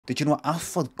Did you know what? I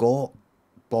forgot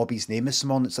Bobby's name this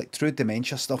morning. It's like true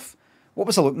dementia stuff. What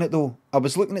was I looking at though? I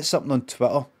was looking at something on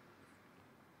Twitter.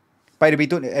 By the way,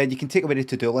 don't you can take away the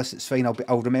to-do list. It's fine.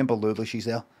 I'll remember Lulu. She's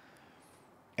there.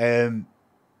 Um,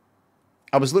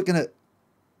 I was looking at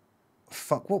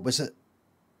fuck. What was it?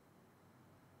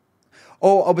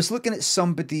 Oh, I was looking at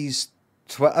somebody's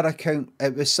Twitter account.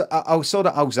 It was I saw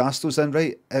that Alzasto's in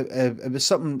right. It was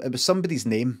something. It was somebody's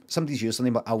name. Somebody's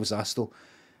username like Alzasto.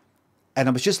 And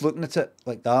I was just looking at it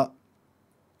like that.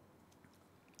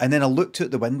 And then I looked out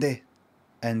the window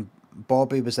and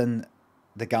Bobby was in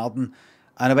the garden.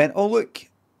 And I went, oh look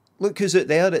who's out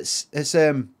there. It's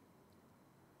and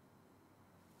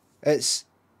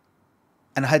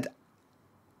I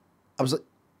was like,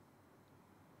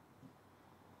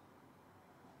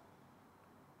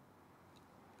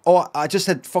 oh, I just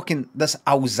had fucking this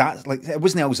Alzasto, like it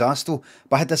wasn't Alzasto,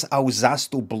 but I had this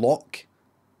Alzasto block.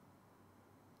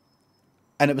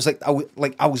 And it was like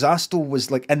Alzasto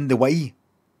was like in the way.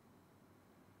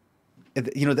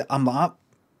 You know that I'm like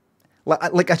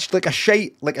a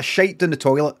shite down the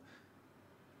toilet.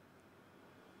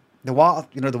 The water,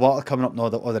 the water coming up and all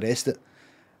the rest of it.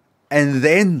 And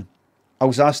then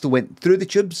Alzasto went through the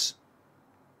tubes.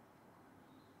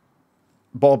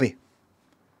 Bobby.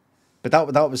 But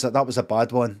that was a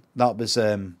bad one. That was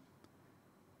the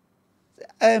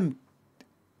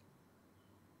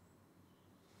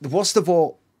worst of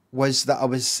all was that I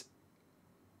was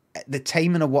the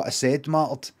timing of what I said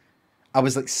mattered. I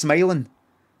was like smiling.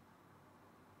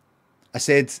 I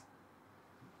said,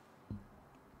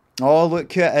 "Oh,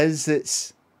 look who it is!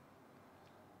 It's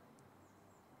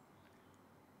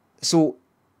so."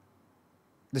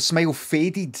 The smile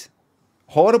faded.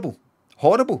 Horrible,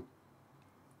 horrible.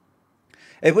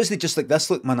 It wasn't just like this.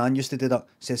 Look, my nan used to do that.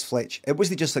 Says Fletch. It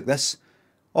wasn't just like this.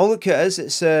 Oh, look who it is!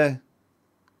 It's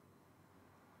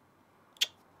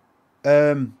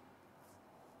fucking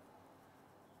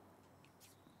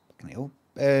hell.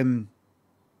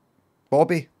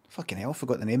 Bobby. Fucking hell, I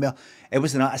forgot the name there. It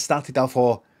wasn't that. I started off,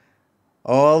 oh,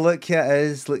 look who it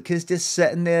is. Look who's just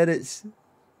sitting there. It's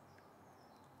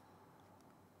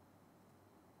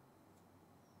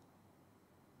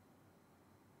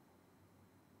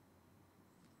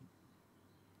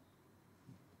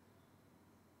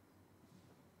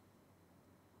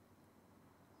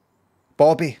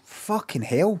Bobby. Fucking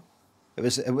hell. It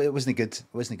wasn't good. It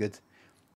wasn't good.